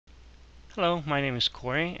Hello, my name is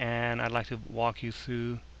Corey, and I'd like to walk you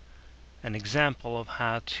through an example of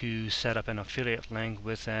how to set up an affiliate link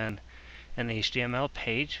with an HTML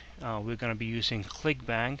page. We're going to be using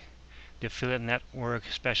ClickBank, the affiliate network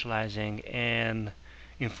specializing in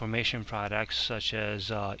information products such as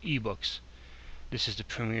ebooks. This is the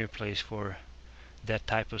premier place for that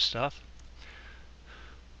type of stuff.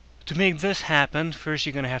 To make this happen, first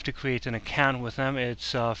you're going to have to create an account with them.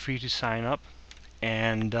 It's free to sign up,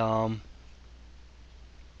 and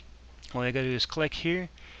all you gotta do is click here,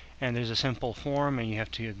 and there's a simple form, and you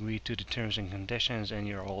have to agree to the terms and conditions, and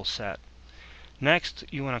you're all set. Next,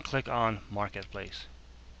 you want to click on Marketplace.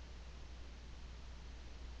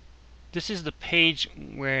 This is the page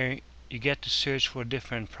where you get to search for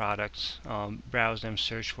different products, browse them,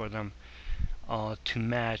 search for them to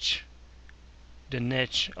match the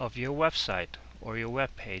niche of your website or your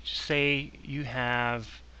web page. Say you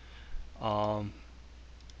have um,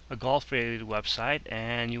 a golf related website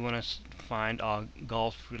and you want to find a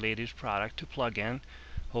golf related product to plug in,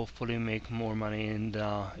 hopefully make more money in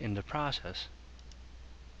the process.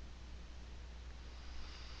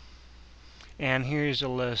 And here's a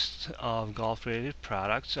list of golf related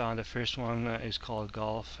products. The first one is called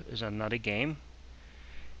Golf is Another Game,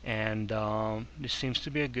 and this seems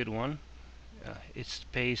to be a good one. It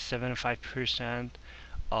pays 75%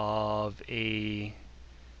 of a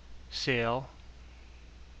sale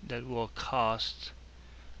that will cost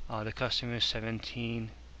the customer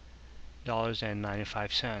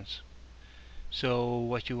 $17.95. So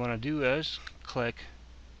what you want to do is click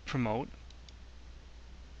Promote,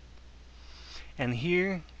 and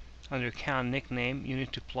here under account nickname you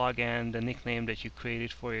need to plug in the nickname that you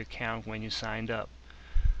created for your account when you signed up.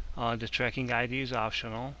 The tracking ID is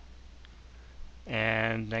optional,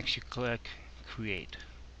 and next you click Create.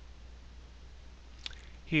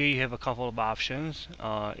 Here you have a couple of options.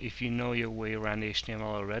 If you know your way around HTML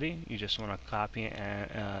already, you just want to copy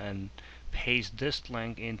and paste this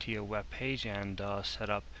link into your web page and set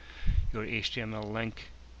up your HTML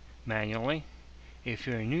link manually. If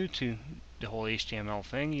you're new to the whole HTML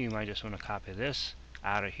thing, you might just want to copy this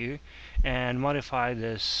out of here and modify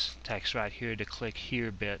this text right here, the click here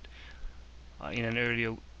bit. In an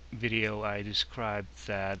earlier video I described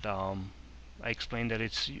that I explained that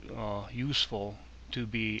it's useful to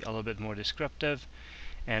be a little bit more descriptive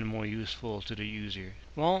and more useful to the user.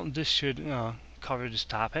 Well, this should cover this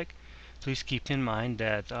topic. Please keep in mind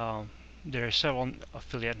that there are several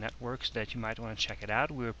affiliate networks that you might want to check it out.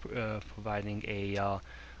 We're providing a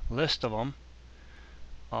list of them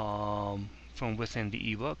from within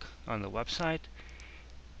the ebook on the website,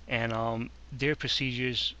 and their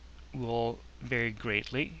procedures will vary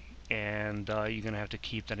greatly, and you're gonna have to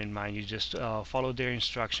keep that in mind. You just follow their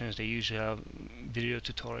instructions. They usually have video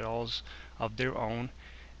tutorials of their own,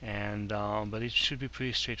 and but it should be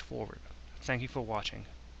pretty straightforward. Thank you for watching.